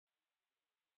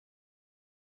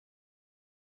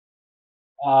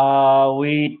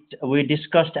We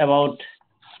discussed about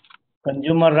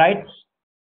consumer rights,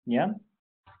 yeah,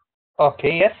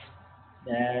 Okay, yes.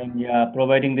 and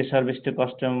providing the service to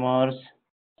customers,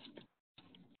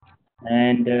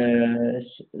 and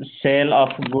sale of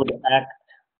good act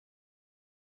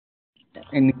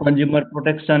in consumer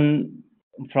protection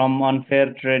from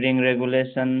unfair trading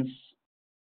regulations,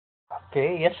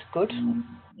 Okay, yes, good.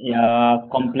 yeah,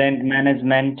 complaint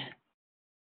management,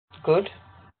 Good.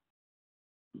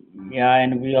 yeah,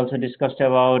 and we also discussed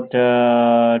about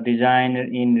design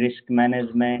in risk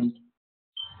management.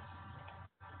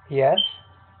 Yes.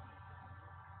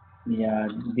 Yeah,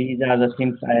 these are the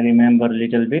things I remember a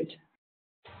little bit.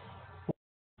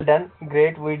 Done.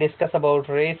 Great. We discuss about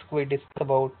risk. We discuss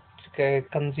about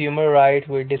consumer right.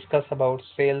 We discuss about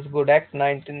Sales Good Act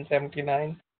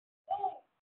 1979,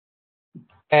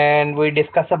 and we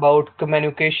discuss about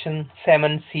communication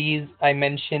 7 C's. I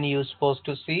mentioned you supposed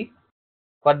to see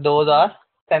what those are.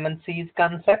 7 C's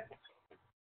concept.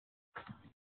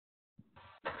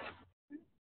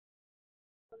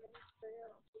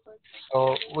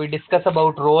 So we discuss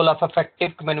about role of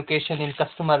effective communication in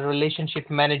customer relationship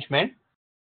management.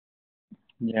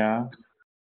 Yeah.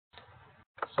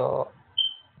 So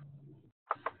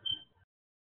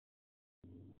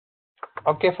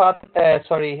okay,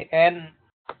 sorry, and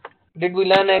did we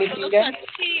learn anything else?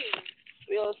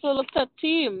 We also looked at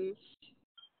teams.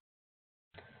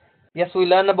 Yes, we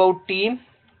learn about team.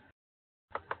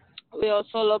 We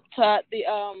also looked at the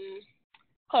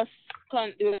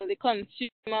the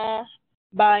consumer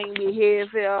buying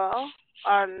behavior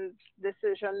and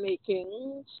decision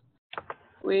making.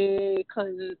 We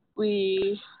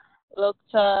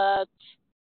looked at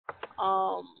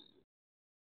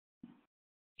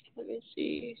let me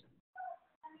see.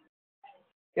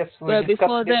 Yes, Well,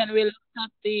 before then, we looked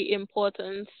at the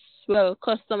importance,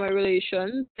 customer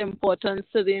relations, importance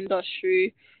to the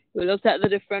industry. We looked at the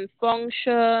different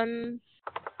functions.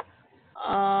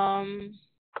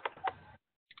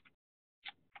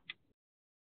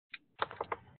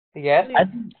 Yes.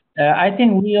 I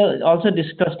think we also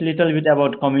discussed a little bit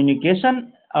about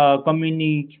communication,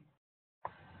 communication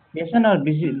or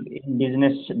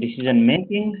business decision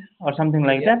making or something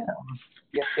like that.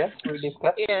 Yes, we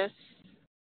discussed. Yes.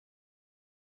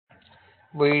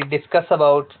 We discuss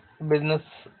about business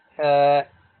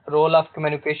role of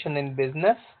communication in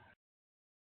business.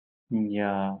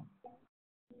 Yeah.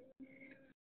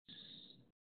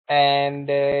 And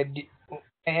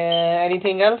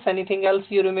anything else? Anything else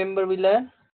you remember we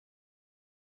learned?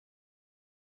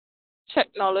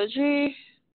 Technology.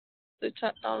 The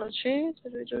technology.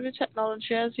 Did we do the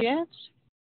technology as yet?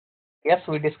 Yes,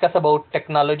 we discuss about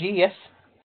technology. Yes.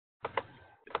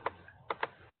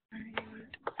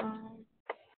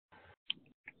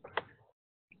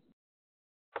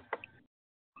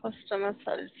 Customer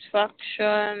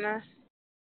satisfaction.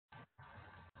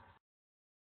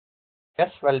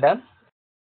 Yes, well done.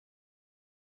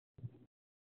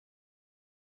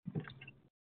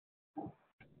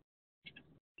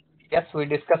 Yes, we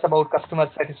discuss about customer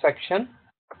satisfaction.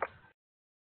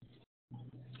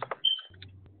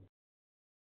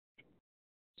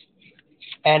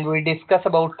 And we discuss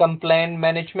about complaint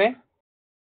management.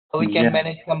 How we can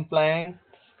manage compliance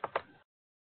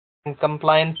and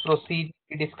compliance procedure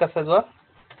we discuss as well.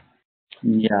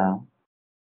 Yeah.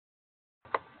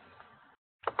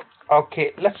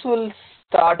 Okay, we'll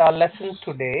start our lesson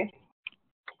today.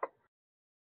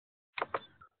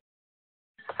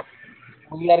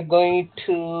 We are going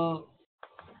to.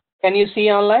 Can you see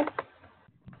online?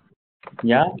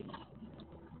 Yeah.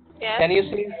 Yes. Can you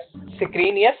see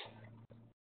screen? Yes.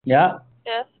 Yeah.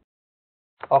 Yes.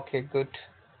 Okay, good.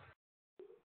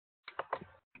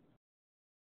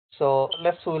 So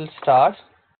we'll start.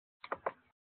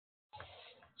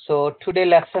 So today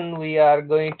lesson we are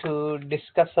going to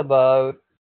discuss about.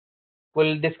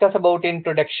 We'll discuss about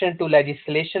introduction to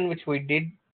legislation, which we did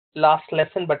last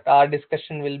lesson, but our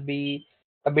discussion will be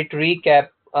a bit recap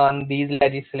on these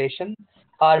legislation.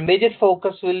 Our major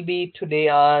focus will be today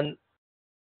on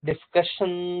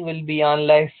discussion will be on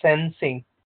licensing.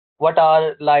 What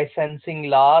are licensing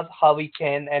laws, how we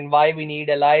can and why we need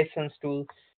a license to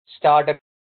start a,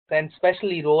 and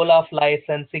especially role of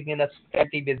licensing in a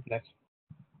security business.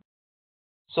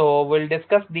 So we'll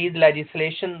discuss these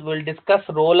legislation, we'll discuss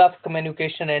role of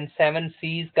communication and 7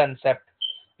 C's concept,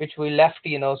 which we left,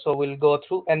 so we'll go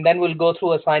through and then we'll go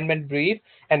through assignment brief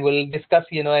and we'll discuss,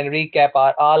 and recap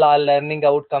all our learning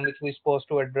outcome which we're supposed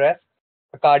to address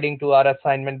according to our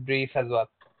assignment brief as well.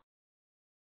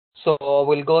 So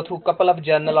we'll go through a couple of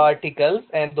journal articles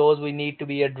and those we need to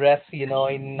be addressed, in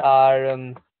our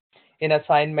in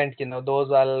assignment,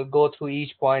 those I'll go through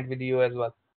each point with you as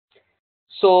well.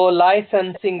 So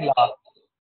licensing law.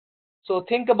 So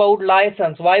think about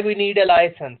license. Why we need a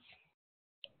license?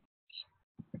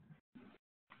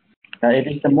 It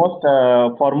is the most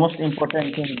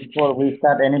important thing before we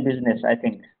start any business, I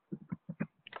think.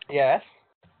 Yes.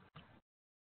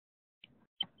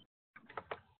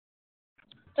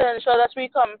 To ensure that we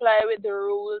comply with the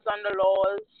rules and the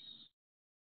laws.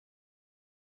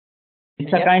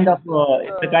 It's a kind of,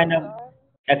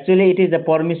 actually it is a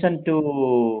permission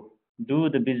to do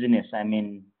the business. I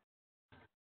mean,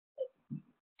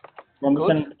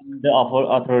 permission from the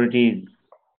authorities.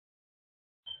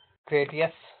 Great,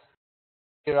 yes.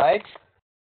 You're right.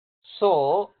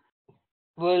 So,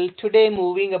 today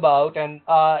moving about, and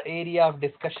our area of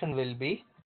discussion will be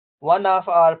one of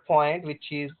our point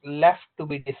which is left to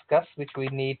be discussed, which we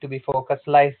need to be focused,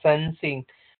 licensing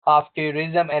of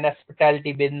tourism and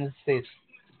hospitality businesses.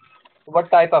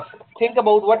 Think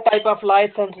about what type of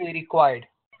license we required.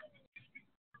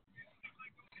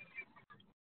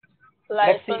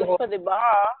 License for the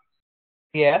bar.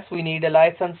 Yes, we need a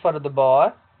license for the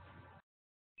bar.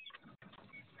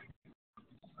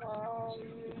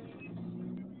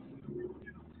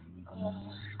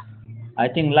 I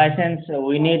think license,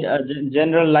 we need a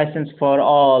general license for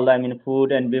all, I mean,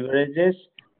 food and beverages.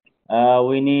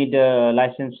 We need a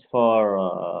license for,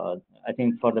 I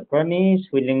think, for the premise.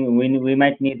 We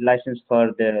might need license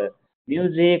for the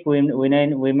music.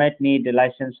 We might need a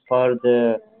license for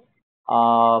the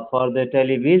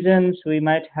televisions we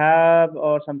might have,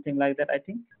 or something like that, I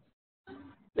think.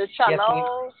 The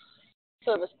channels,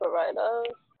 service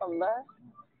providers, from there.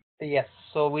 Yes,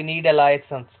 so we need a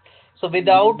license. So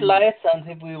without license,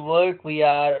 if we work, we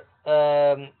are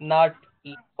not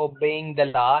obeying the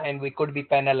law, and we could be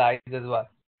penalized as well.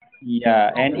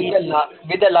 Yeah, and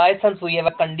with the license, we have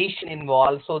a condition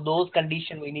involved. So those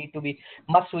conditions we need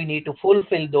to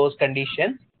fulfill those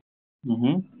conditions.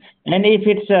 And if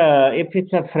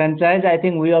it's a franchise, I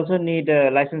think we also need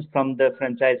a license from the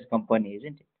franchise company,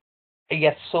 isn't it?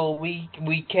 Yes, so we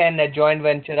can joint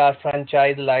venture our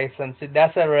franchise license.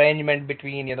 That's an arrangement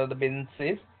between the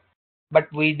businesses,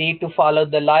 but we need to follow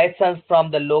the license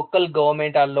from the local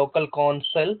government or local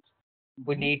council.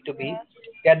 We need to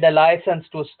get the license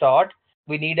to start.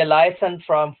 We need a license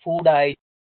from food hygiene.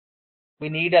 We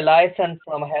need a license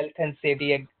from health and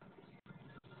safety,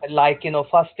 like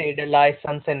first aid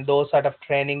license, and those sort of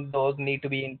training. Those need to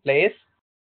be in place.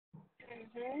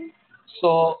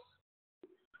 So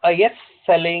yes,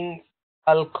 selling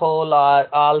alcohol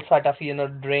or all sort of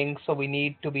drinks, so we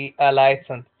need to be a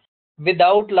license.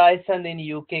 Without license in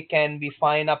UK can be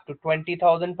fined up to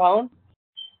 £20,000,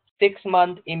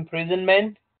 6-month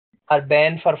imprisonment, or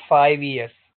banned for 5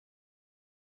 years.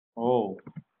 Oh.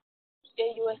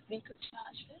 AUSB could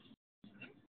charge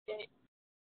it.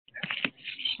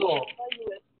 So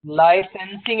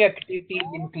licensing activities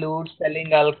include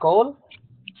selling alcohol,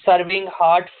 serving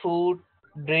hot food,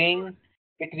 drink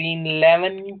between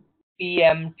 11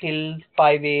 p.m. till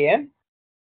 5 a.m.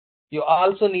 You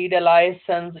also need a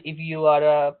license if you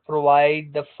are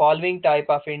provide the following type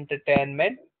of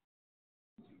entertainment,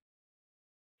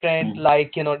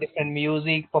 like different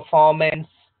music, performance,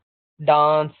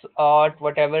 dance, art,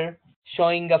 whatever,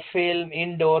 showing a film,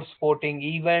 indoor sporting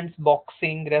events,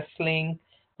 boxing, wrestling,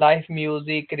 live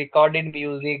music, recorded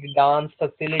music, dance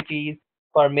facilities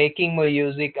for making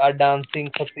music or dancing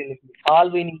facilities. All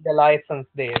we need a license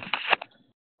there.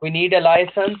 We need a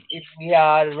license if we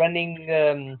are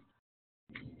running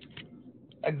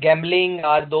gambling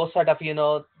or those sort of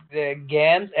the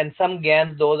games, and some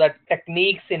games those are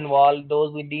techniques involved.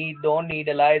 Those we don't need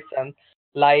a license,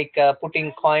 like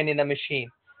putting coin in a machine.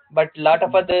 But lot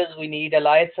of others we need a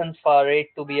license for it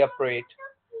to be operate.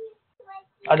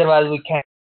 Otherwise we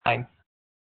can't.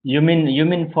 You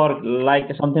mean for like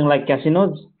something like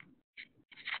casinos?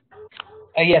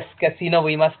 Yes, casino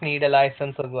we must need a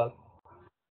license as well.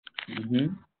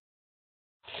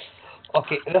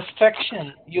 Okay,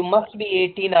 restriction. You must be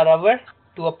 18 or over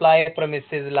to apply a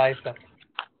premises license.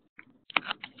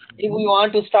 If we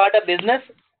want to start a business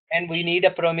and we need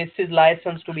a premises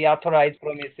license to be authorized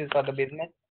premises for the business,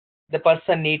 the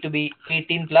person need to be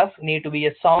 18 plus, need to be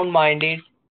a sound-minded,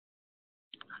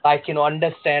 like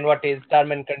understand what is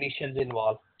term and conditions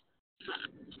involved.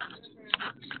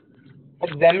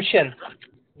 Exemption.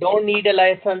 Don't need a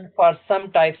license for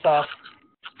some types of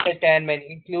entertainment,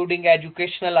 including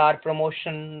educational or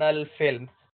promotional films.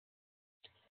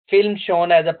 Films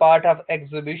shown as a part of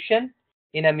exhibition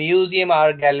in a museum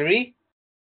or gallery,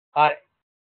 or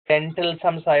rental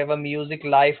some sort of a music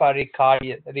live or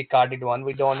recorded one.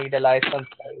 We don't need a license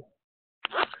for it.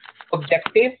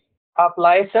 Objective. of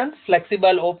license,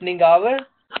 flexible opening hours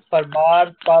for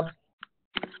bars, pubs,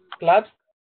 clubs,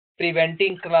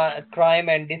 preventing crime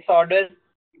and disorder,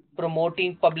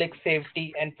 promoting public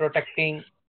safety, and protecting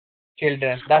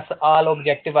children. That's all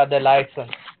objective of the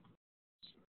license.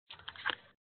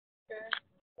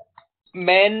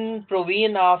 Main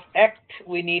provision of act,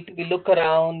 we need to be look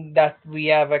around that we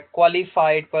have a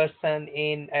qualified person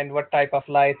in and what type of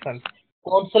license.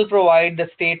 Council provide the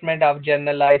statement of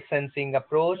general licensing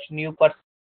approach. New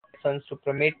persons to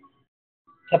permit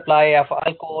supply of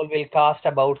alcohol will cost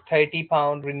about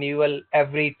 £30 renewal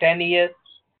every 10 years.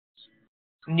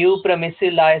 New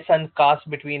premises license cost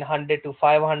between 100 to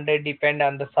 500 depend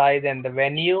on the size and the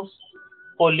venue.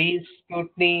 Police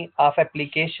scrutiny of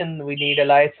application, we need a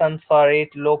license for it.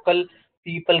 Local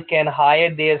people can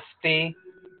hire their stay.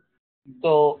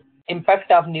 So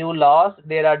impact of new laws,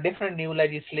 there are different new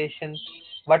legislations.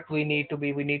 What we need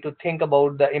to think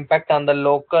about the impact on the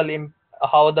local,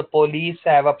 how the police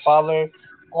have a power,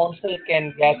 council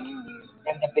can get,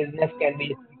 and the business can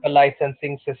be a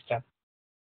licensing system.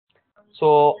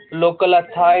 So local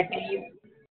authorities,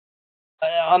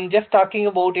 I'm just talking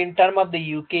about in terms of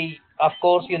the UK. Of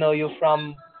course, you're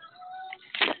from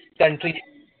country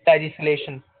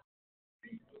legislation.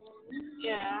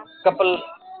 Yeah.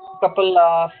 Couple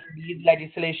of these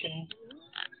legislation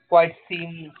quite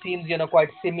seems quite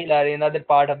similar in other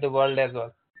part of the world as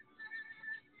well.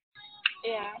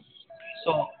 Yeah.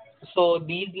 So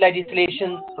these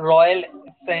legislation, Royal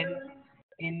Assent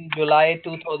in July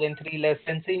 2003,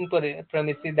 licensing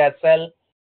premises that sell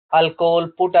alcohol,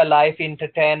 put a life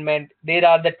entertainment. There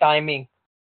are the timing.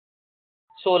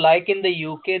 So like in the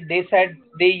UK, they said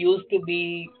they used to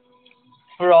be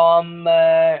from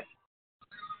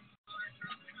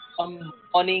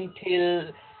morning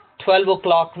till 12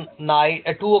 o'clock night,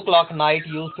 2 o'clock night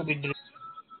used to be drink.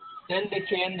 Then they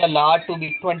changed the law to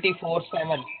be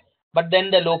 24/7. But then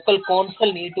the local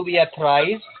council need to be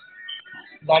authorized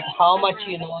that how much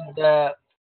the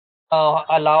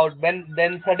allowed. When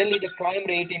then suddenly the crime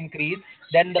rate increased,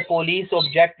 then the police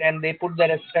object and they put the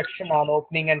restriction on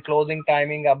opening and closing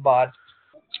timing of bars.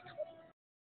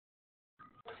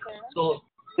 So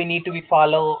we need to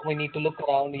we need to look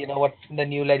around, what the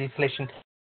new legislation.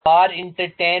 Bar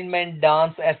Entertainment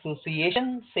Dance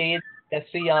Association says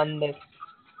industry on the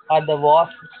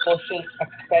vast social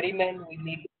experiment. We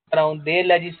need to look around their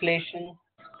legislation,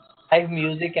 live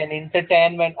music and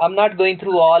entertainment. I'm not going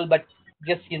through all, but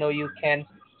just you can.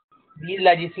 These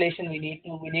legislation we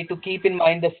need to keep in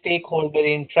mind the stakeholder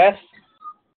interests.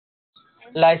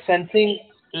 Licensing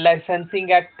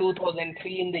Act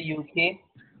 2003 in the UK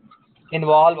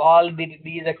involve all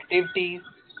these activities.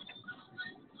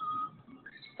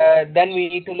 Then we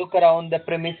need to look around the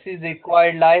premises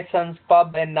required license,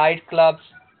 pub and nightclubs,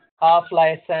 half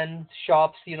license,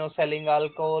 shops, selling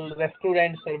alcohol,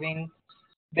 restaurant serving,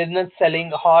 business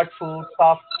selling hot food,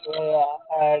 soft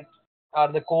or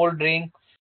the cold drinks,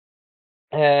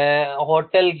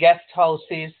 hotel guest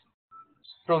houses,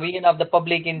 provision of the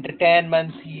public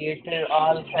entertainment, theater,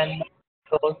 all and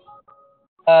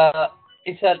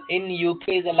it's in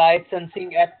UK the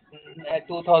licensing at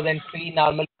 2003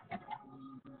 normally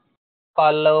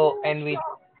follow, and we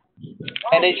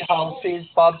manage houses,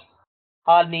 pubs,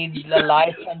 all need the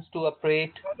license to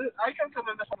operate.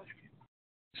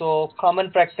 So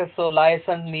common practice, so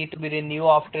license need to be renewed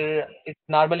after it's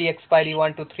normally expiry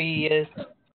 1 to 3 years.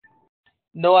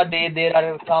 Nowadays there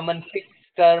are common fixed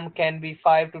term can be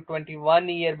 5 to 21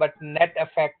 year, but net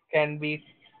effect can be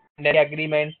any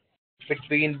agreement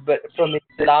between from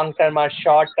long term or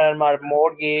short term or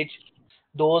mortgage.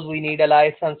 Those we need a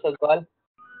license as well.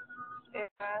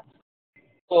 Yeah.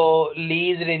 So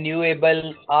lease,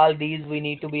 renewable, all these we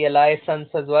need to be a license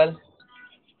as well.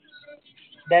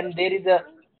 Then there is a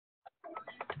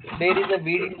video.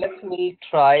 We'll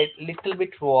try little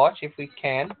bit watch if we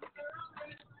can.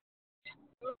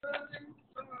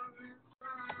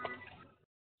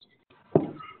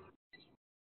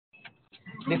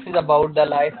 This is about the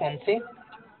licensing.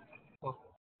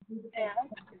 Yeah.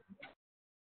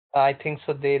 I think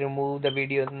so. They removed the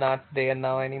video, not there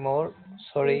now anymore.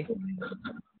 Sorry.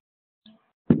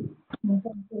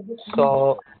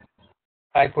 So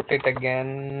I put it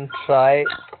again. Try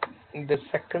the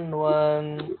second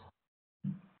one.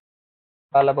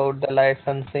 All about the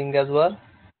licensing as well.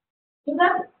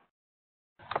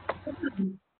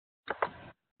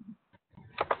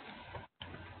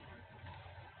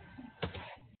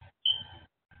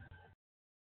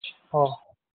 Oh,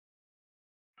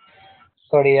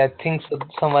 sorry. I think so.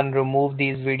 Someone removed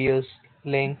these videos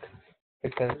link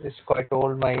because it's quite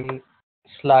old. My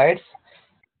slides.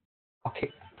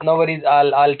 Okay. No worries,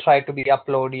 I'll try to be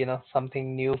upload,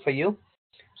 something new for you.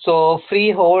 So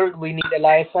freehold, we need a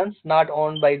license, not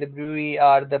owned by the brewery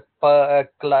or the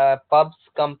pubs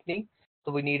company.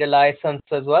 So we need a license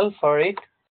as well for it.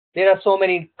 There are so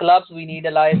many clubs, we need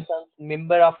a license.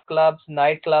 Member of clubs,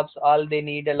 nightclubs, all they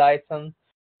need a license.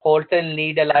 Hotel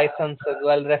need a license as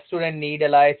well. Restaurant need a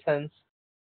license.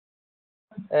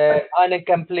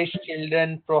 Unaccomplished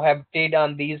children prohibited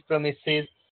on these premises.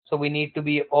 So we need to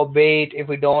be obeyed. If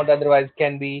we don't, otherwise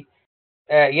can be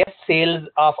yes, sales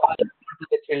of alcohol to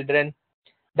the children.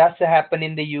 That's happen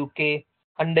in the UK.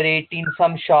 Under 18,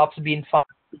 some shops been found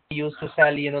used to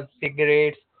sell,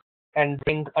 cigarettes and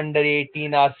drink under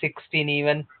 18 or 16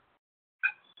 even.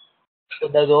 So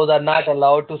those are not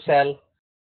allowed to sell.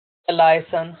 A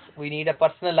license, we need a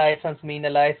personal license, mean a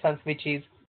license which is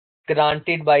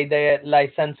granted by the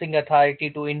licensing authority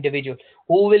to individual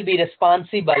who will be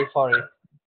responsible for it.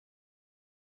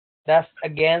 That's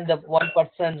again the one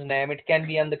person's name. It can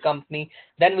be on the company.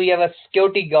 Then we have a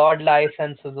security guard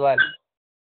license as well.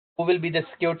 Who will be the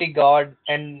security guard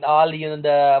and all,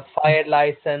 the fire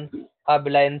license,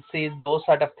 ambulances, those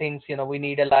sort of things, we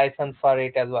need a license for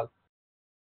it as well.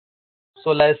 So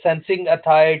licensing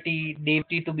authority,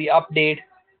 DP to be updated,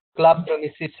 club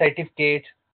premises certificate.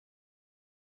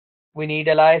 We need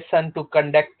a license to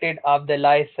conduct it of the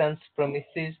licensed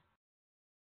premises.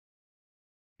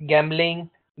 Gambling,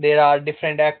 there are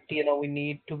different act, we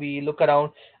need to be look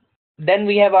around. Then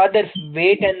we have other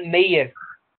weight and measure.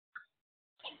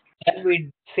 Then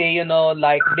we say,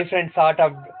 like different sort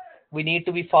of, we need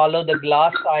to be follow the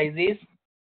glass sizes.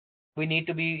 We need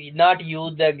to be not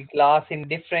use the glass in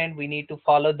different. We need to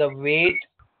follow the weight.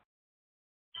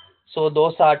 So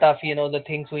those sort of, the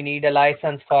things we need a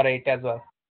license for it as well.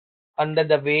 Under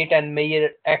the Weight and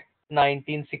Measure Act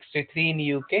 1963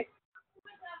 in UK.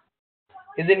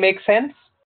 Does it make sense?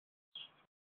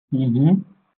 Mm-hmm.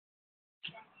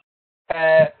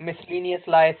 Miscellaneous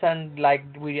license, like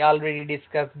we already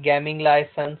discussed, gaming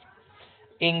license.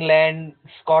 England,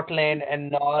 Scotland,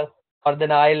 and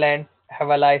Northern Ireland have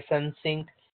a licensing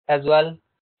as well.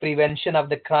 Prevention of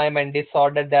the crime and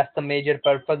disorder, that's the major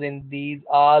purpose in these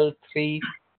all three.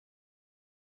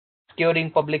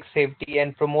 Securing public safety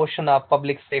and promotion of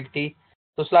public safety.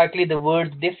 So slightly the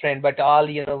words different, but all,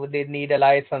 they need a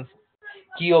license.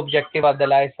 Key objective of the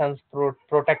license,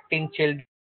 protecting children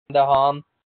from the harm.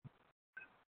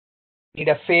 Need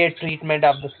a fair treatment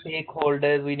of the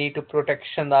stakeholders. We need to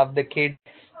protection of the kids.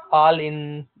 All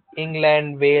in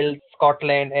England, Wales,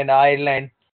 Scotland, and Ireland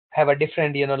have a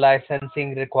different,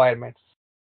 licensing requirements.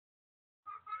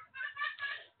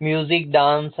 Music,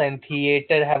 dance, and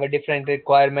theater have a different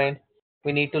requirement.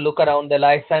 We need to look around. The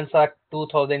License Act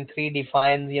 2003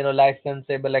 defines,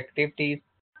 licensable activities.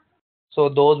 So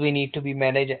those we need to be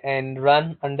managed and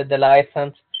run under the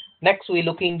license. Next, we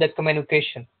looking the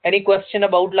communication. Any question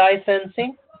about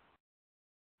licensing?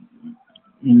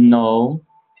 No.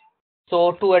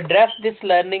 So to address this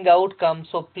learning outcome,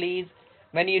 so please,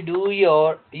 when you do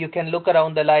you can look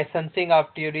around the licensing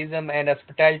of tourism and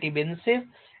hospitality businesses,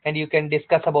 and you can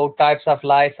discuss about types of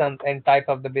license and type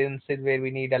of the businesses where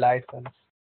we need a license.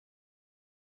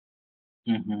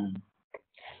 Mm-hmm.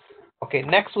 Okay,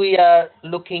 next we are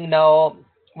looking now,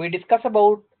 we discuss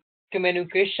about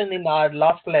communication in our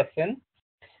last lesson,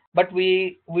 but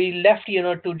we left,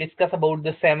 to discuss about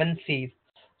the 7 C's.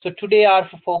 So today our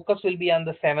focus will be on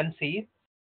the 7 C's.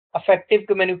 Effective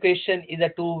communication is a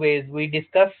 2 ways. We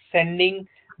discuss sending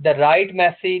the right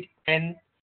message and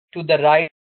to the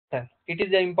right person. It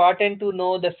is important to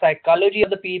know the psychology of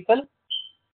the people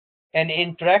and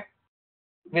interact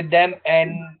with them,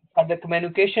 and for the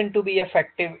communication to be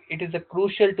effective, it is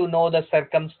crucial to know the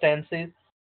circumstances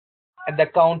and the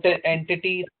counter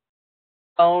entities.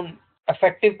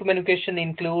 Effective communication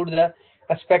includes the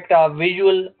aspect of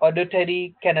visual,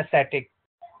 auditory, kinesthetic.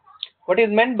 What is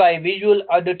meant by visual,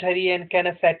 auditory, and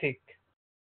kinesthetic?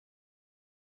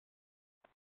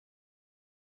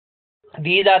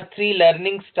 These are 3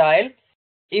 learning style.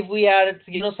 If we are,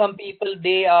 some people,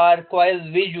 they are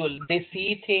quite visual. They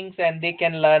see things and they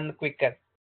can learn quicker.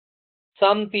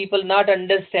 Some people not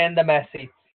understand the message.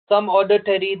 Some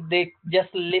auditory, they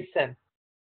just listen.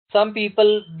 Some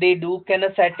people, they do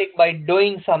kinesthetic by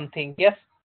doing something. Yes,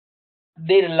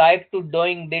 they like to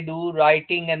doing, they do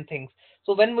writing and things.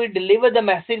 So when we deliver the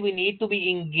message, we need to be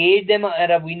engage them,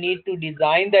 and we need to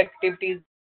design the activities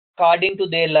according to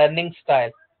their learning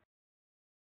style.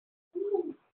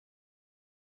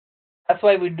 That's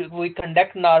why we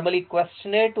conduct normally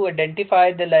questionnaire to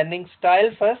identify the learning style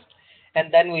first,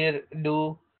 and then we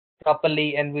do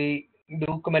properly, and we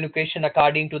do communication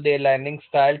according to their learning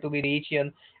style to be reach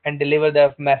and deliver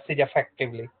the message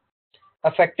effectively.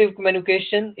 Effective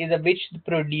communication is a which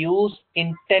produce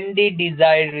intended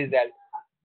desired result.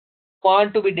 You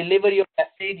want to be deliver your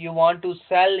message, you want to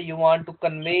sell, you want to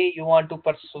convey, you want to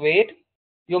persuade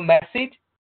your message.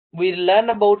 We learn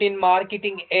about in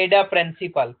marketing ADA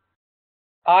principle.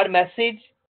 Our message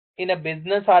in a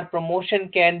business or promotion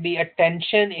can be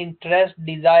attention, interest,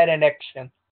 desire, and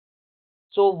action.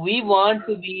 So we want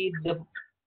to be the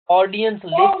audience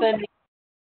listen,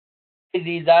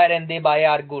 desire, and they buy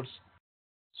our goods.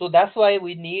 So that's why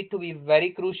we need to be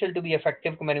very crucial to be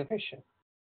effective communication.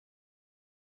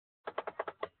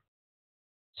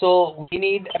 So we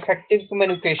need effective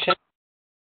communication.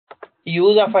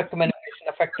 Use of a communication.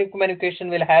 Effective communication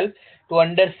will help to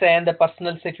understand the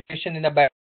personal situation in a better.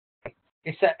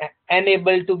 It's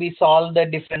enable to be solve the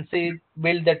differences,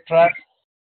 build the trust.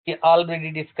 We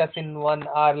already discussed in one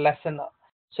hour lesson.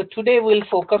 So today we'll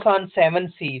focus on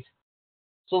 7 C's.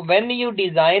 So when you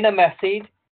design a message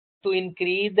to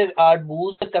increase the or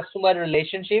boost the customer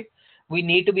relationship, we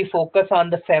need to be focused on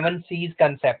the 7 C's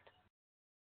concept.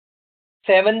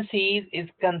 7 C's is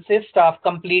consist of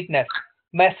completeness.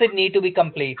 Message need to be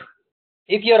complete.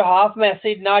 If your half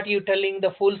message not you telling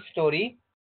the full story,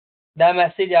 the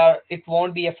message it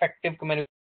won't be effective communication.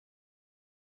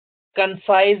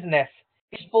 Conciseness.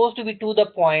 It's supposed to be to the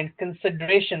point.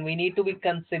 Consideration. We need to be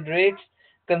consideration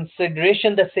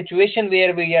the situation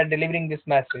where we are delivering this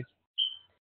message.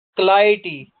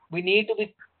 Clarity. We need to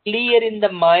be clear in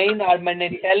the mind or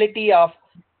mentality of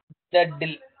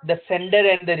the sender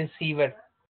and the receiver.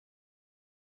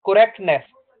 Correctness.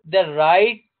 The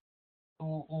right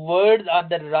words or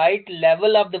the right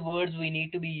level of the words we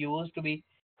need to be used to be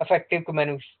effective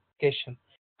communication.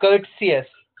 Courteous.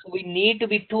 So we need to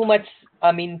be too much,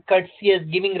 courteous,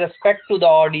 giving respect to the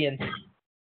audience.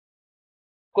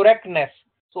 Correctness.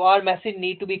 So our message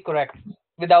need to be correct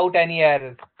without any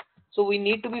error. So we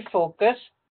need to be focused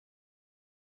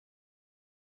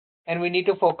and we need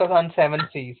to focus on 7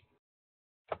 C's.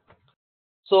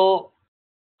 So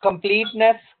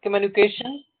completeness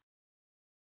communication,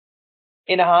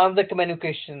 enhance the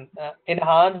communication,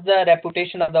 enhance the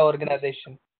reputation of the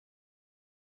organization.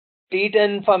 Complete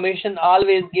information,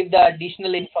 always give the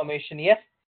additional information, yes,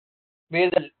 where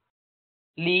the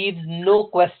leaves no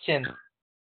question.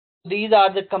 These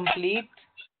are the complete.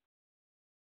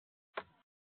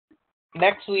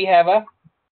 Next we have a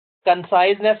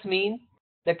conciseness, mean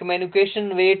the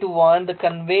communication way to want the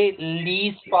convey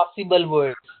least possible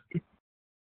words.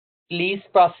 Least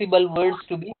possible words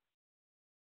to be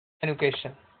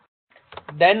communication.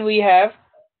 Then we have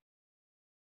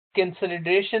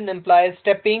consideration, implies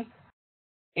stepping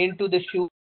into the shoes.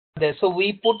 So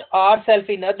we put ourselves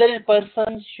in other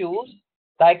person's shoes,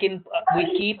 like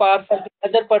we keep ourselves in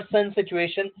other person's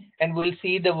situation, and we'll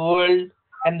see the world,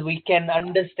 and we can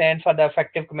understand for the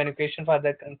effective communication, for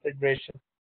the consideration.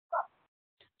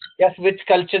 Yes, which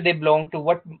culture they belong to,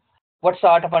 what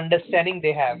sort of understanding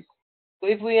they have. So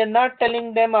if we are not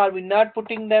telling them, or we're not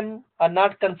putting them, or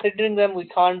not considering them, we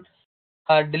can't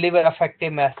deliver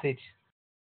effective message.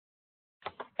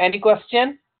 Any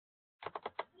question?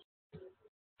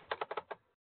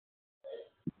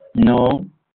 No.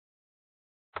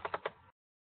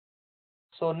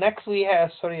 So next we have,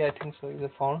 sorry, I think so is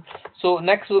the phone. So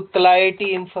next with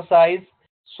clarity, emphasize,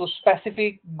 so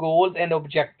specific goals and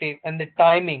objective and the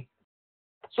timing.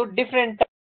 So different.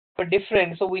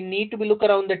 So we need to be look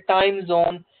around the time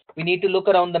zone. We need to look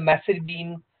around the message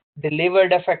being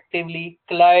delivered effectively.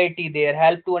 Clarity there,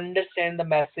 help to understand the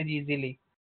message easily.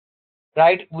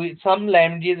 Right? With some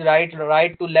languages, right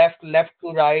to left, left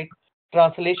to right.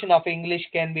 Translation of English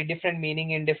can be different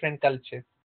meaning in different cultures.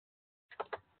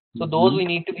 So those we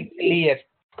need to be clear.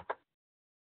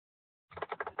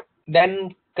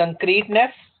 Then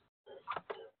concreteness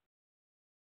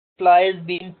implies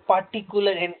being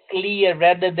particular and clear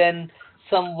rather than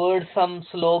some words, some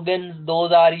slogans.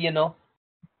 Those are,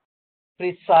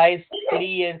 precise,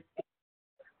 clear.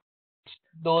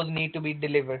 Those need to be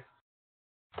delivered.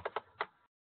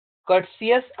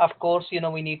 Courteous, of course,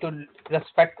 we need to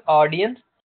respect audience.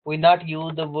 We not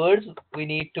use the words. We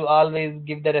need to always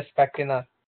give the respect in us.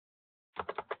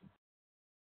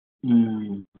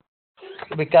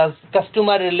 Because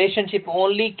customer relationship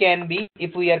only can be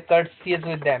if we are courteous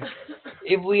with them.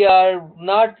 If we are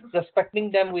not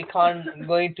respecting them, we can't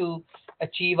going to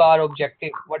achieve our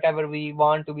objective, whatever we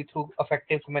want to be through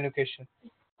effective communication.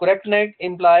 Correctness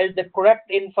implies the correct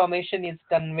information is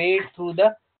conveyed through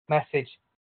the message.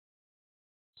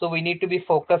 So we need to be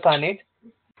focused on it.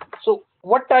 So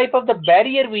what type of the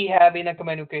barrier we have in a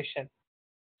communication?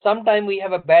 sometimes we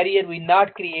have a barrier, we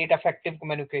not create effective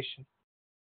communication.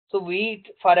 So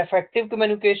for effective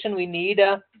communication, we need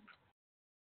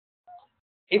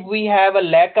if we have a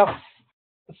lack of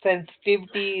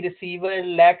sensitivity, receiver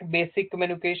lack basic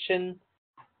communication,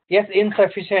 yes,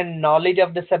 insufficient knowledge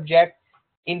of the subject,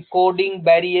 encoding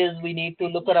barriers, we need to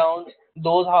look around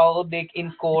those how they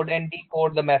encode and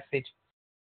decode the message.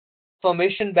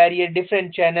 Information barrier,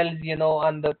 different channels,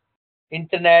 on the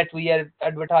internet we are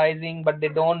advertising, but they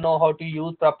don't know how to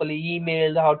use properly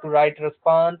emails, how to write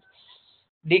response.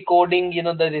 Decoding,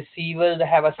 the receivers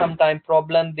have a sometime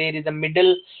problem. There is a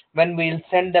middle when we'll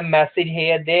send the message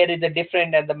here, there is a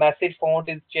different, and the message font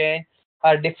is changed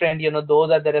are different.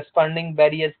 Those are the responding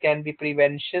barriers can be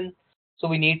prevention. So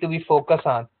we need to be focused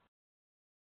on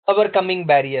overcoming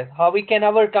barriers. How we can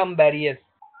overcome barriers?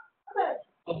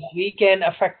 So we can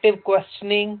effective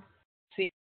questioning,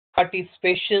 see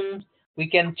participation. We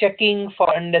can checking for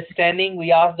understanding.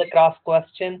 We ask the cross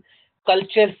question.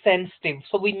 Culture sensitive.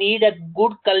 So we need a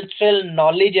good cultural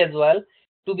knowledge as well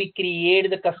to be create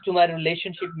the customer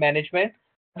relationship management.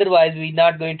 Otherwise, we're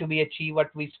not going to be achieve what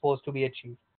we're supposed to be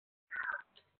achieved.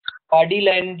 Body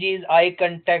languages, eye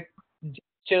contact,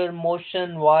 gesture,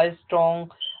 motion, voice,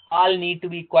 tone, all need to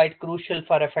be quite crucial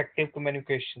for effective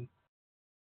communication.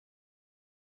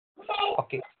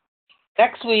 Okay.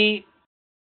 Next we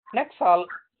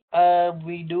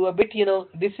do a bit.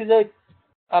 This is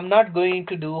I'm not going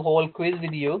to do whole quiz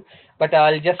with you, but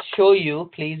I'll just show you.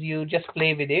 Please, you just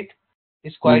play with it.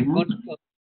 It's quite good.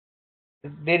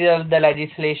 There are the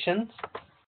legislations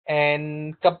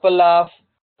and couple of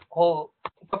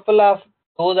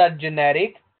those are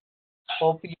generic.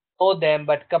 Hope you know them,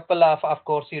 but couple of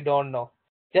course you don't know.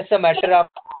 Just a matter of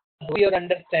your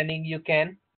understanding. You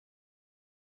can.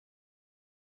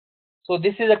 So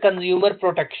this is a consumer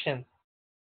protection.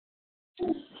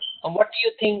 What do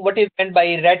you think? What is meant by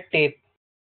red tape?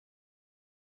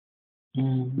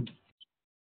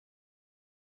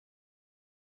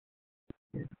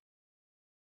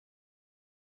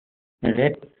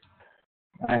 Red?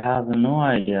 I have no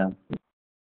idea.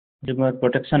 Consumer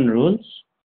protection rules?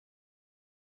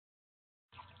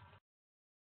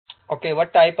 Okay,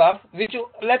 what type of?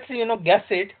 Let's guess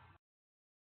it.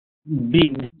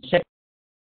 B.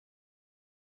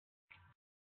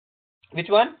 Which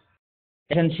one?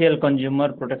 Essential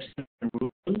consumer protection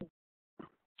rule.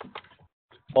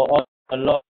 Or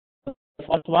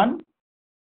first one?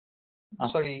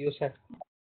 Sorry, you said.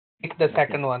 Pick the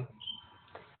second one.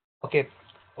 Okay.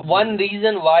 One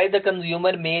reason why the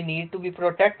consumer may need to be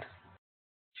protected.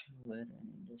 Where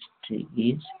industry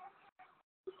is.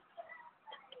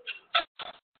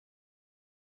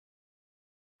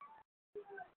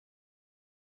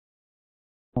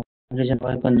 Reason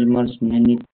why consumers may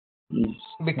need is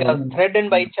because threatened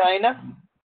by China.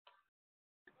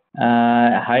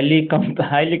 Highly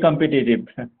competitive.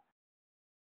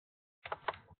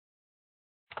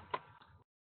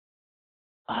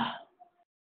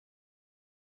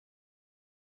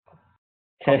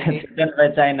 Okay. Threatened by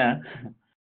China.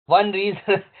 One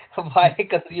reason why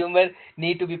consumers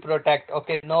need to be protected.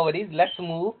 Okay, no worries. Let's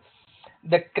move.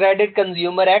 The Credit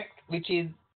Consumer Act, which is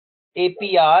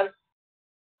APR,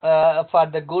 for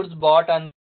the goods bought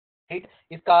on it,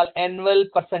 is called annual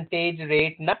percentage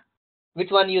rate. Na?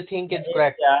 Which one you think is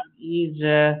correct? Is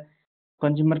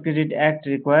Consumer Credit Act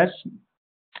requires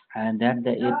that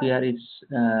the APR is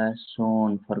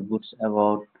shown for goods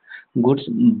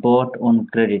bought on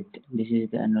credit. This is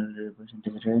the annual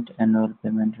percentage rate, annual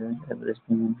payment rate, average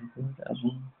payment rate,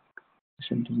 above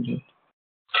percentage rate.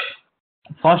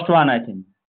 First one, I think.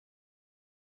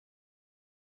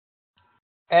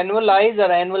 Annualized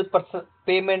or annual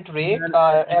payment rate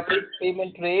or average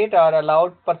payment rate or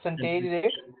allowed percentage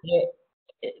rate?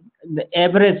 The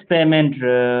average payment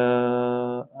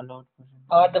allowed.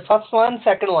 Or the first one,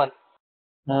 second one?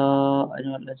 I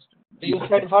don't know. You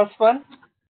said first one?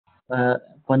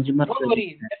 Consumer. Don't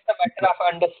worry, just a matter of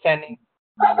understanding.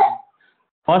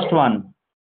 First one.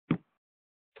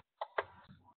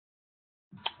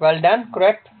 Well done,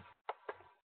 correct.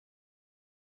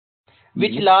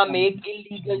 Which law make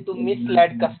illegal to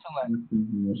mislead customer?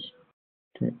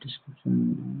 Trade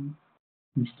description,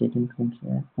 misstating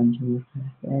contract, Consumer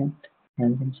Act,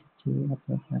 Health and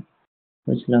Safety.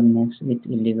 Which law makes it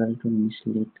illegal to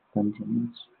mislead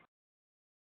consumers?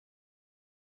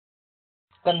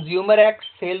 Consumer Act,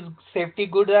 Sales Safety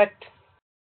Goods Act.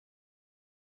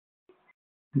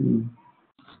 Which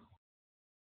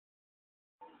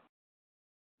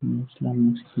law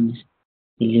makes it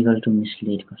illegal to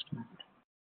mislead customers?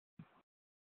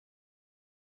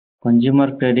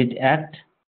 Consumer Credit Act.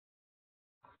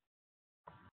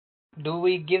 Do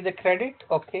we give the credit?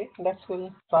 Okay, let's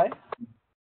will try.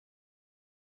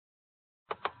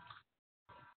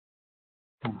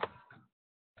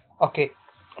 Okay,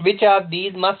 which of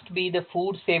these must be the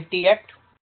Food Safety Act?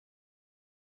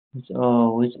 Which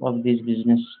of these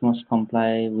businesses must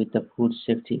comply with the Food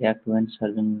Safety Act when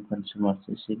serving consumers?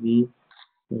 JCB,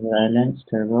 River Island,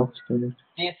 Starbucks,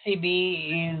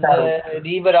 JCB is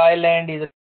River Island is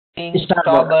Starbucks.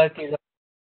 Starbucks is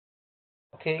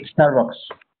okay. Starbucks.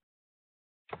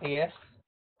 Yes,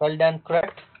 well done,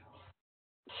 correct.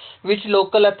 Which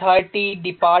local authority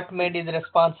department is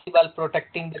responsible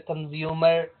protecting the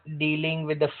consumer dealing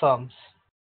with the firms?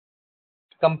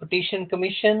 Competition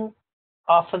Commission,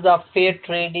 Office of Fair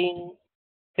Trading,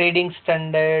 Trading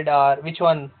Standard, or which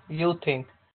one you think?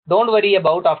 Don't worry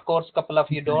about, of course, couple of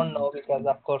you don't know because,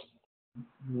 of course.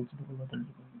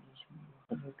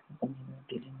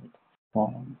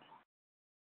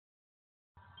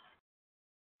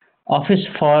 Office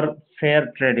for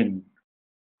Fair Trading.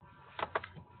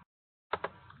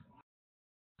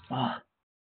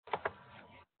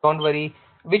 Don't worry.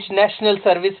 Which national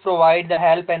service provides the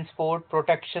help and support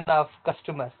protection of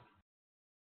customers?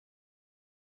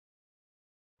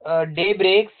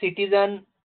 Daybreak, Citizen,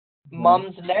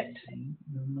 Mumsnet,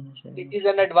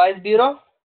 Citizen Advice Bureau.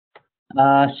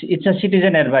 It's a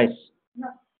citizen advice.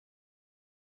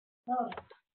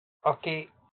 Okay.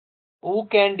 Who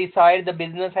can decide the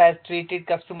business has treated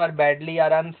customer badly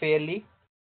or unfairly?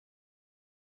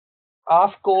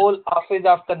 Ofcol, Office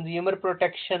of Consumer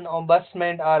Protection,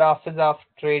 Ombudsman, or Office of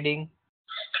Trading?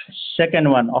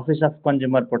 Second one, Office of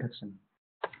Consumer Protection.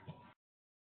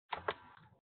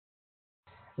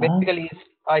 Basically,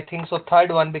 I think so.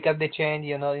 Third one because they change,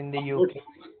 in the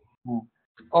UK.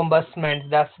 Ombudsman,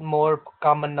 that's more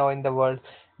common now in the world.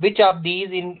 Which of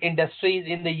these industries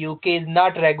in the UK is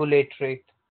not regulatory?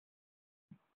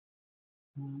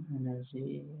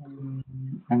 Energy,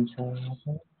 answer,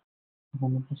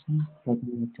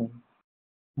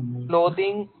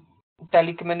 Clothing,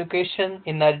 telecommunication,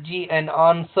 energy, and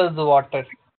answers water.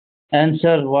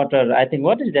 Answer water. I think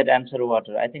what is that answer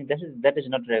water? I think that is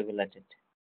not regulated.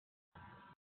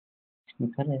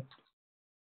 Correct.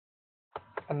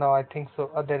 No, I think so.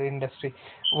 Other industry.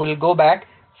 We'll go back.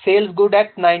 Sales Good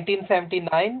Act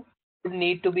 1979 would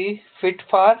need to be fit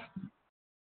for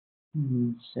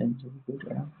in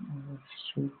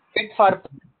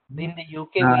the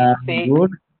UK we say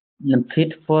good,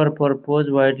 fit for purpose,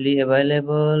 widely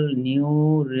available,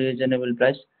 new, reasonable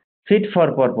price. Fit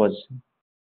for purpose.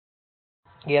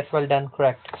 yes, well done,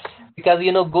 correct. Because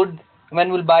good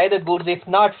when we'll buy the goods, if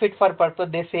not fit for purpose,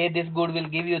 they say this good will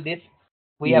give you this.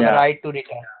 We have a right to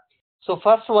return. So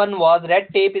first one was red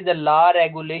tape is a law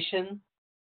regulation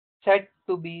set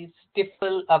to be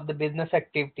stifle of the business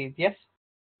activities. Yes.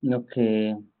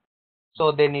 Okay.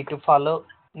 So they need to follow.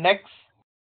 Next,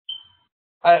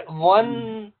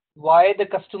 one why the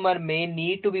customer may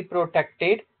need to be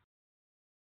protected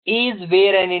is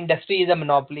where an industry is a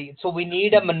monopoly. So we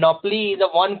need a monopoly is a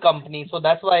one company. So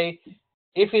that's why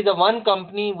if it's a one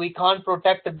company, we can't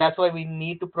protect it. That's why we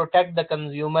need to protect the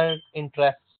consumer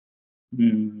interests.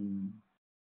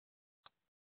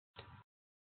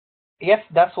 Yes,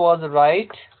 that was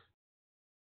right.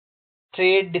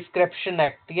 Trade Description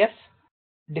Act. Yes,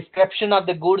 description of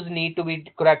the goods need to be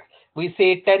correct. We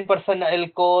say 10%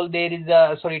 alcohol. There is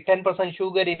 10%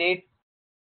 sugar in it.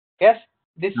 Yes,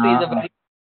 this is a very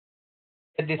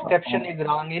the description is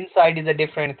wrong. Inside is a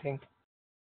different thing.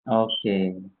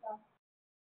 Okay.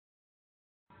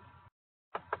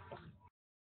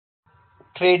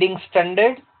 Trading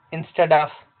standard instead of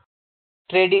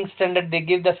trading standard, they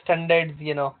give the standards,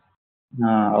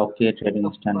 Okay,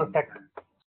 trading standard. Protect.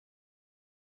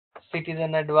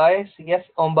 Citizen advice, yes.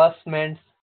 Ombudsman.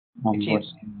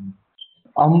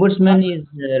 Ombudsman is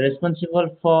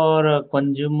responsible for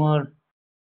consumer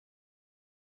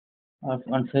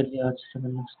unfairly.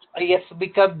 Yes,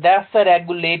 because that's a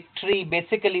regulatory.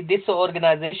 Basically, this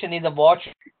organization is a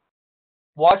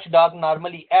watchdog.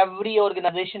 Normally, every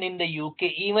organization in the UK,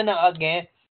 even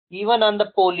on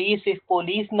the police, if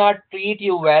police not treat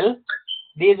you well,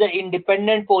 there is an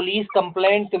independent police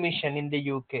complaint commission in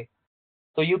the UK.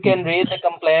 So you can raise a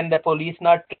complaint that police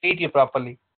not treat you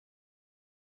properly.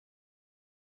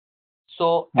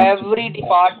 So every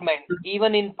department,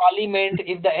 even in parliament,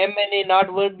 if the MNA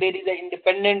not work, there is an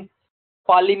independent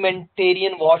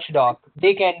parliamentarian watchdog.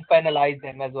 They can penalize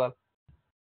them as well.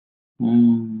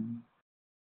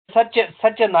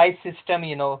 Such a nice system,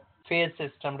 fair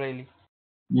system really.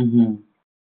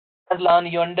 As long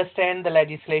you understand the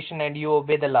legislation and you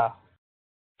obey the law.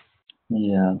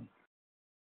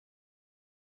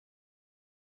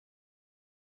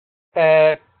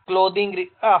 clothing,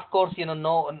 of course, no,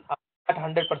 not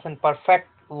 100% perfect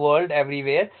world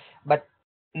everywhere, but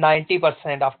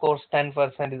 90%, of course,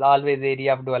 10% is always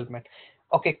area of development.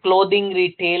 Okay, clothing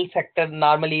retail sector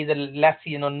normally is a less,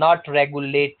 not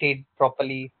regulated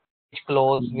properly, which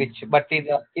clothes, but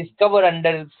is covered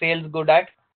under Sales Good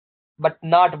Act, but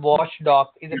not watchdog.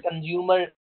 Is a Consumer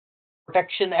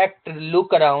Protection Act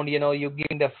look around, you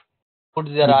giving the goods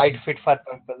the right fit for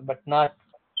purpose, but not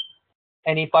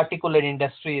any particular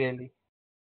industry really.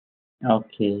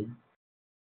 Okay.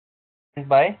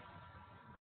 By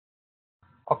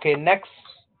okay, next.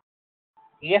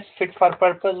 Yes, fit for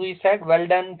purpose, we said. Well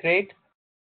done, great.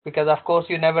 Because of course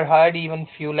you never heard even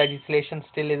few legislation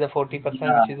still is a 40%,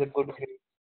 which is a good grade.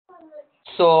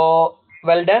 So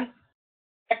well done.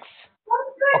 Next.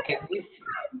 Okay,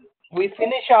 we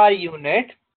finish our unit.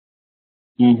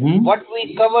 What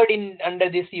we covered in under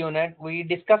this unit, we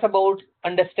discuss about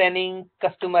understanding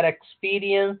customer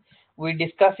experience. We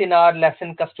discuss in our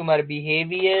lesson customer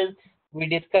behaviors. We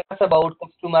discuss about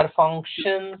customer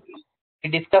functions. We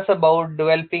discuss about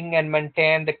developing and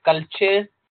maintain the culture,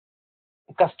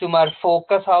 customer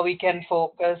focus, how we can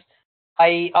focus.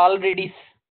 I already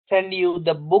send you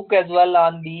the book as well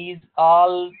on these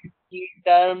all key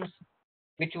terms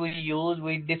which we use.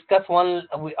 We discuss one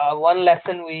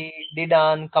lesson we did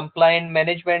on compliant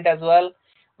management as well.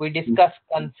 We discuss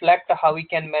conflict, how we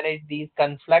can manage these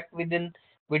conflict within.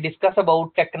 We discuss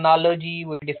about technology.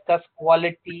 We discuss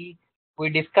quality. We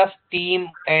discuss team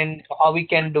and how we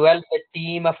can develop a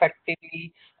team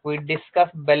effectively. We discuss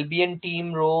Belgian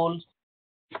team roles.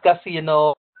 Discuss,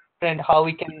 and how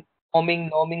we can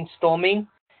norming, storming,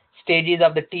 stages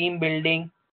of the team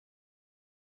building.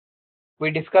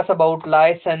 We discuss about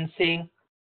licensing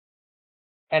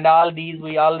and all these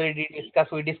we already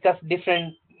discussed. We discussed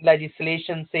different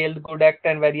legislation, Sales Good Act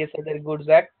and various other goods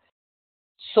act.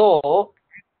 So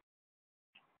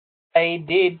I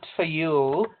did for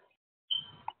you,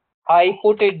 I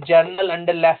put a journal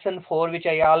under lesson 4 which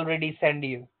I already sent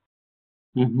you.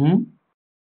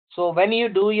 So when you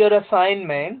do your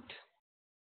assignment,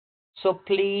 so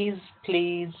please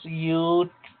you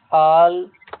all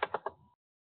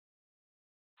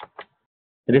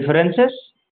references.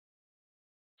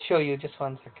 Show you just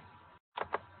 1 second.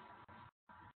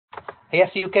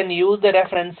 Yes, you can use the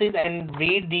references and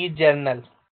read these journals.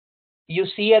 You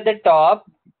see at the top,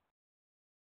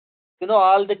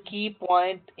 all the key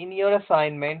point in your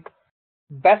assignment,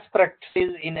 best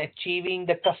practices in achieving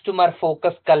the customer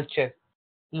focus culture.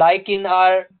 Like in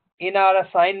our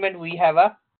assignment, we have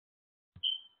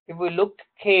if we look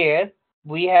here,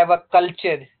 we have a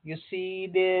culture. You see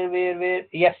there where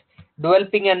yes,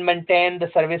 developing and maintain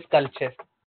the service culture.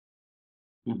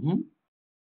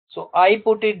 So I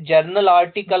put a journal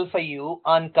article for you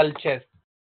on culture.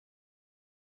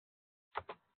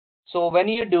 So when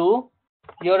you do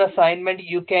your assignment,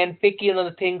 you can pick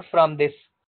the things from this.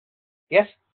 Yes,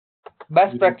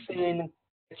 best practices in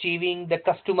achieving the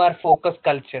customer focus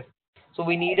culture. So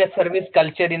we need a service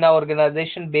culture in our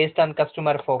organization based on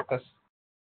customer focus.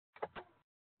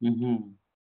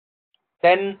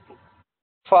 Then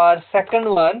for second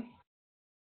one,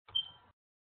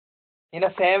 in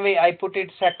the same way, I put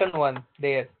it second one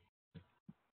there.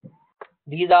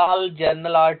 These are all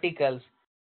journal articles.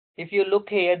 If you look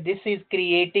here, this is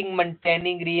creating,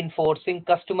 maintaining, reinforcing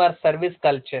customer service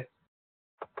culture.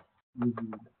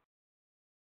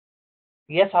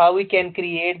 Yes, how we can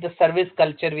create the service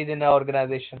culture within our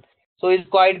organization. So it's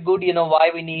quite good, why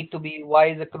we need to be, why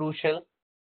is it crucial.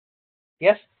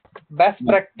 Yes, best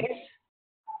practice.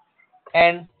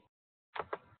 And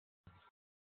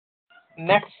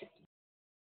next,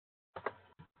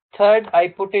 third, I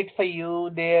put it for you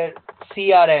there,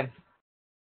 CRM.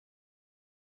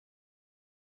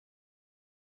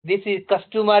 This is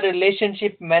customer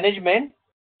relationship management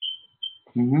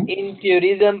in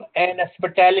tourism and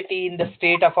hospitality in the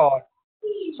state of our.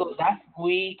 So that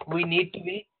we need to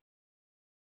be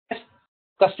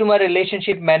customer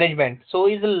relationship management. So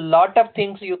is a lot of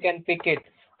things you can pick it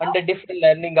under different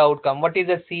learning outcome. What is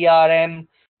a CRM?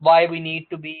 Why we need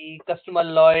to be customer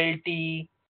loyalty,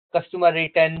 customer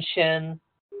retention.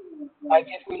 I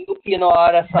guess we look,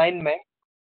 our assignment.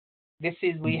 This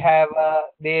is we have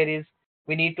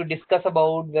we need to discuss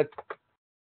about the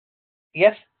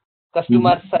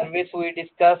customer service. We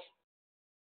discuss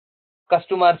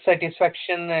customer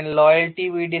satisfaction and loyalty.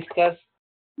 We discuss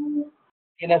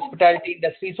in hospitality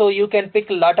industry. So you can pick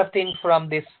a lot of things from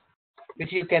this,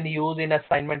 which you can use in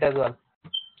assignment as well.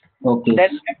 Okay.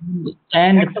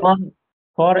 And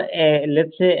for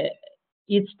let's say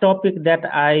each topic that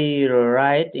I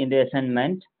write in the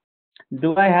assignment,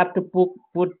 do I have to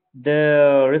put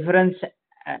the reference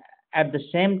at the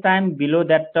same time below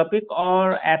that topic,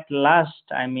 or at last?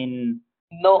 I mean,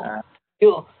 No,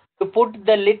 you put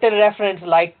the little reference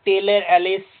like Taylor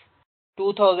Ellis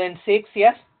 2006,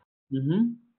 yes,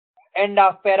 end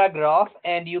of paragraph,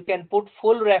 and you can put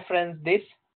full reference this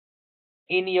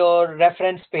in your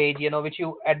reference page, which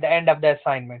you at the end of the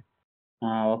assignment.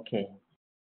 Okay.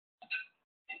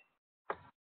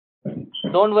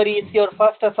 Don't worry, it's your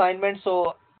first assignment,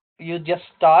 so you just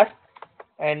start,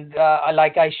 and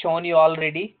like I shown you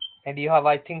already, and you have,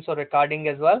 I think so, recording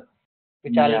as well,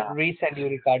 which I'll Yeah. resend you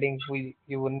recordings.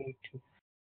 You will need to.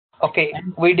 Okay,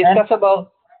 And- we discuss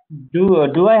about.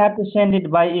 Do I have to send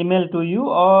it by email to you,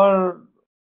 or?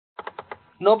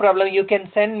 No problem. You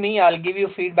can send me. I'll give you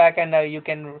feedback, and you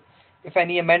can, if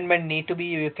any amendment need to be,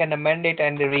 you can amend it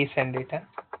and resend it.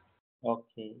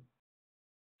 Okay.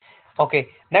 Okay.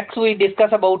 Next, we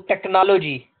discuss about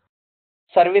technology,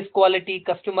 service quality,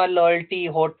 customer loyalty,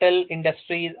 hotel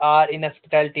industries, or in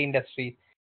hospitality industries.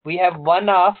 We have one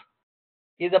half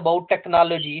is about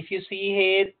technology. If you see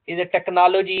here is a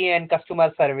technology and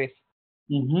customer service.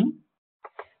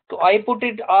 So I put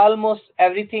it almost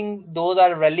everything. Those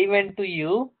are relevant to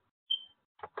you.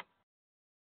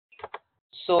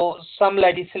 So some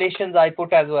legislations I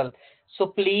put as well. So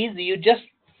please, you just,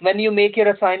 when you make your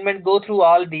assignment, go through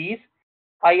all these.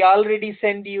 I already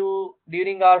sent you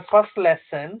during our first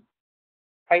lesson.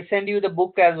 I send you the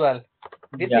book as well.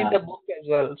 This is the book as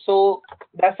well. So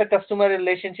that's a customer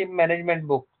relationship management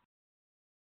book.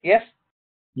 Yes.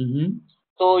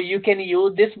 So you can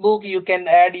use this book. You can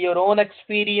add your own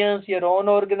experience, your own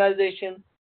organization,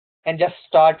 and just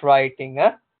start writing.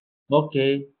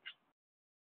 Okay.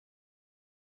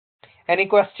 Any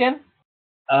question?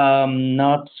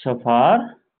 Not so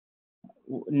far.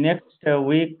 Next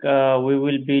week we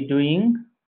will be doing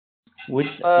which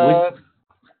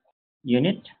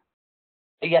unit?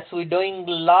 Yes, we're doing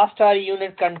last our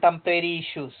unit contemporary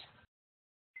issues.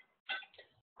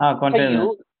 For Contemporary.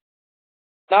 you,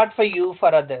 not for you,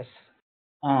 for others.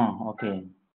 Okay.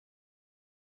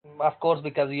 Of course,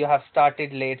 because you have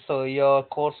started late, so your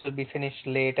course will be finished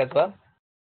late as well.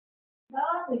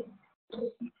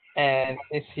 And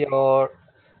it's your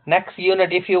next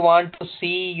unit. If you want to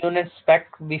see unit spec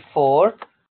before,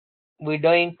 we're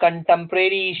doing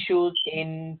contemporary issues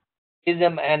in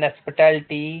tourism and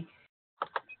hospitality,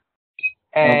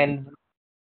 and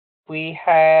we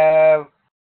have,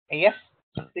 yes,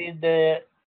 this is the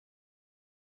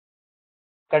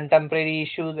contemporary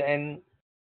issues,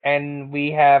 and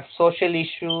we have social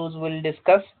issues we'll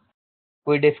discuss.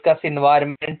 We discuss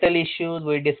environmental issues,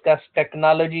 we discuss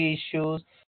technology issues,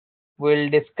 we'll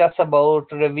discuss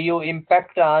about review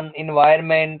impact on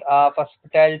environment of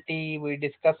hospitality, we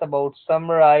discuss about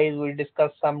summarize, we'll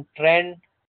discuss some trend,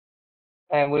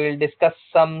 and we'll discuss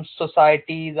some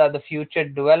societies or the future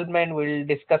development, we'll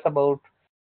discuss about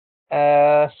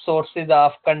sources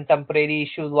of contemporary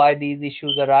issues, why these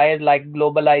issues arise, like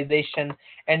globalization,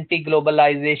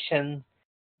 anti-globalization,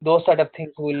 those sort of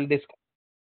things we'll discuss,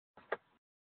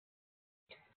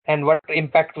 and what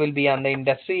impact will be on the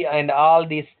industry, and all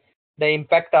this, the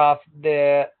impact of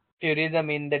the tourism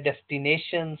in the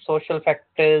destination, social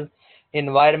factors,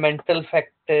 environmental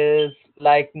factors,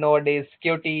 like nowadays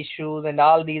security issues, and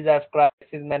all these are crisis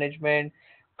management,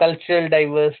 cultural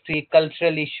diversity,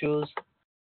 cultural issues.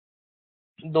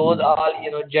 Those are,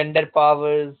 gender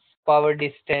powers, power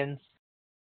distance,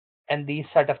 and these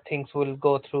sort of things we'll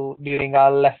go through during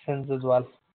our lessons as well.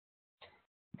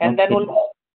 And then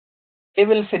we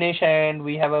will finish, and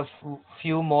we have a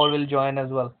few more will join as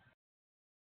well.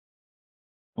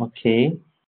 Okay.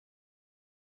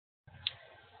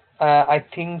 I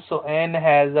think so. Anne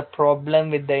has a problem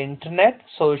with the internet,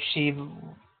 so she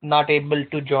not able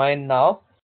to join now.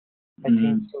 I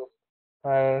think so,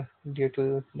 due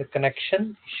to the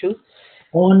connection issue.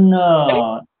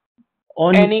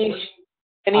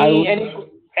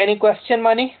 Any question,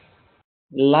 Mani?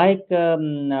 Like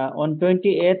on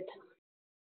 28th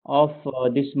of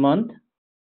this month,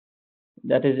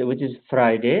 which is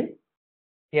Friday.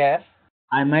 Yes.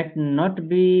 I might not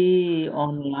be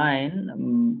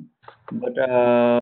online, but